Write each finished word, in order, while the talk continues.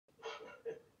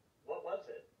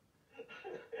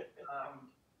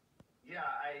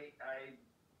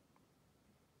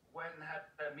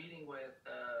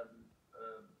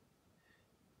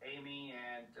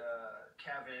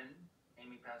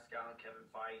Pascal and Kevin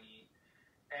Feige,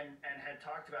 and had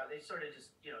talked about. They sort of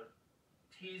just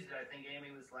teased it. I think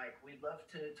Amy was like, "We'd love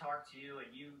to talk to you,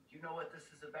 and you know what this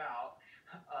is about."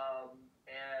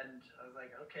 And I was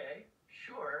like, "Okay,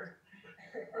 sure,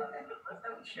 let's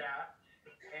have a chat."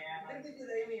 And I think with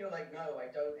Amy, you're like, "No, I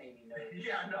don't, Amy. No."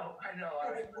 yeah, no, I know.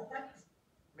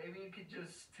 Maybe you could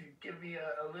just give me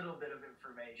a little bit of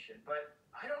information, but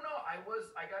I don't know. I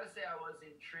gotta say, I was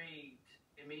intrigued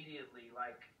immediately.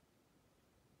 Like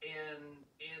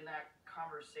in that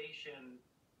conversation,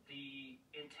 the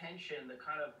intention, the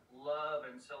kind of love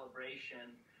and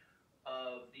celebration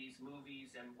of these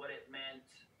movies and what it meant,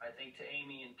 I think, to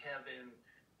Amy and Kevin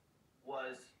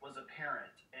was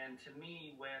apparent. And to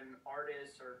me, when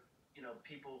artists or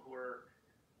people who are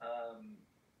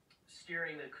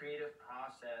steering the creative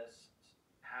process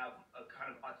have a kind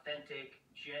of authentic,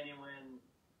 genuine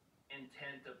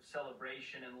intent of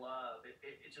celebration and love,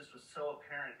 it just was so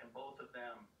apparent in both of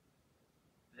them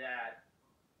that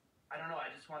I don't know.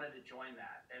 I just wanted to join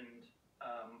that, and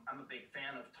I'm a big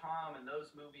fan of Tom and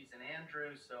those movies and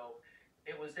Andrew, so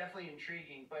it was definitely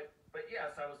intriguing. But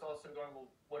yes, I was also going,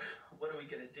 well, what are we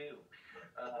gonna do?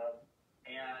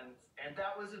 And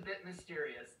that was a bit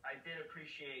mysterious. I did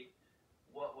appreciate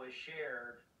what was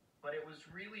shared, but it was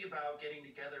really about getting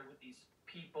together with these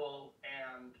people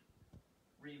and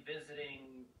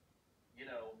revisiting,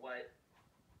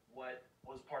 what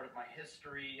was part of my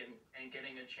history, and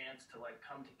getting a chance to like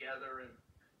come together. And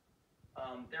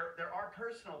there are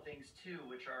personal things too,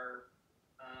 which are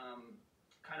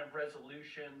kind of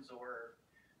resolutions or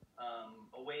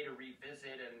a way to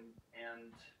revisit,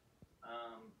 and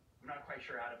I'm not quite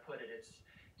sure how to put it. It's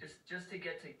just to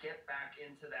get back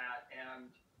into that, and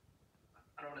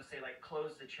I don't want to say like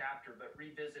close the chapter, but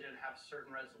revisit and have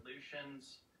certain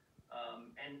resolutions,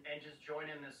 and just join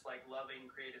in this like loving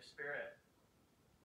creative spirit.